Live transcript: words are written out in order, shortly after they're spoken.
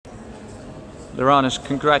Laurynas,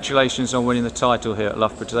 congratulations on winning the title here at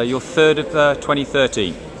Loughborough today. Your third of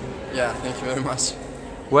 2013. Yeah, thank you very much.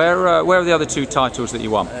 Where are the other two titles that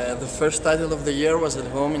you won? The first title of the year was at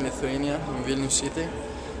home in Lithuania, in Vilnius city.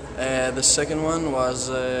 The second one was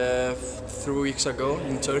 3 weeks ago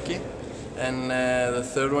in Turkey. And the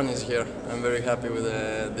third one is here. I'm very happy with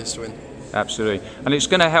this win. Absolutely, and it's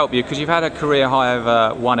going to help you because you've had a career high of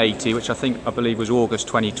 180, which I believe was August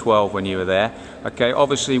 2012 when you were there. Okay,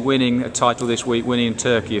 obviously winning a title this week, winning in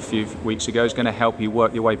Turkey a few weeks ago, is going to help you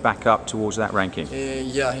work your way back up towards that ranking.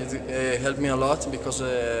 Yeah, it helped me a lot because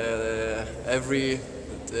every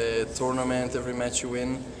tournament, every match you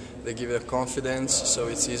win, they give you confidence, so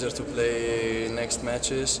it's easier to play next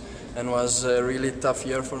matches. And was a really tough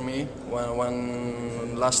year for me.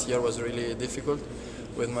 Last year was really difficult.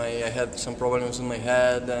 I had some problems with my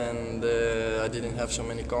head, and I didn't have so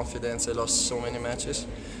many confidence. I lost so many matches.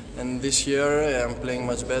 And this year I'm playing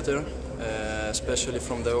much better, especially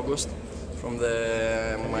from the August, from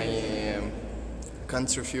my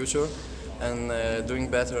country future, and doing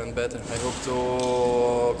better and better. I hope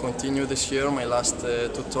to continue this year my last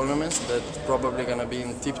two tournaments. That's probably gonna be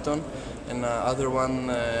in Tipton, and other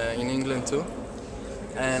one in England too.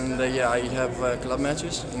 And yeah, I have club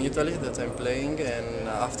matches in Italy that I'm playing, and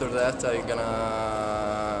after that I'm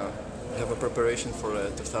gonna have a preparation for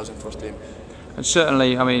 2014. And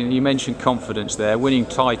certainly, I mean, you mentioned confidence there. Winning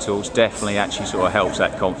titles definitely actually sort of helps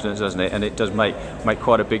that confidence, doesn't it? And it does make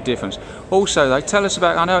quite a big difference. Also, though, tell us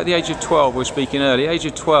about, I know at the age of 12, we were speaking earlier, age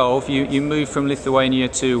of 12, you moved from Lithuania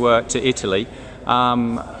to Italy.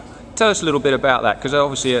 Tell us a little bit about that, because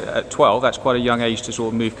obviously at 12, that's quite a young age to sort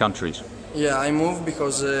of move countries. Yeah, I moved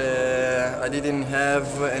because I didn't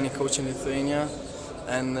have any coach in Lithuania,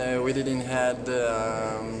 and we didn't have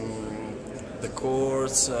the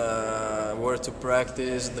courts, where to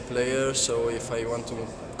practice the players. So if I want to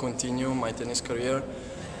continue my tennis career,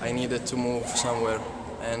 I needed to move somewhere.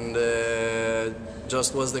 And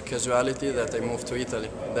just was the casualty that I moved to Italy.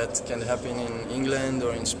 That can happen in England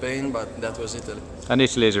or in Spain, but that was Italy. And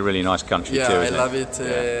Italy is a really nice country too, isn't it? I love it.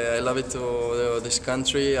 I love it to this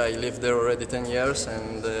country. I lived there already 10 years,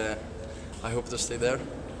 and I hope to stay there.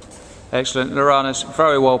 Excellent. Laurynas,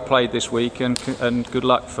 very well played this week, and good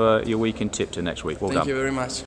luck for your week in Tipton next week. Well done. Thank you very much.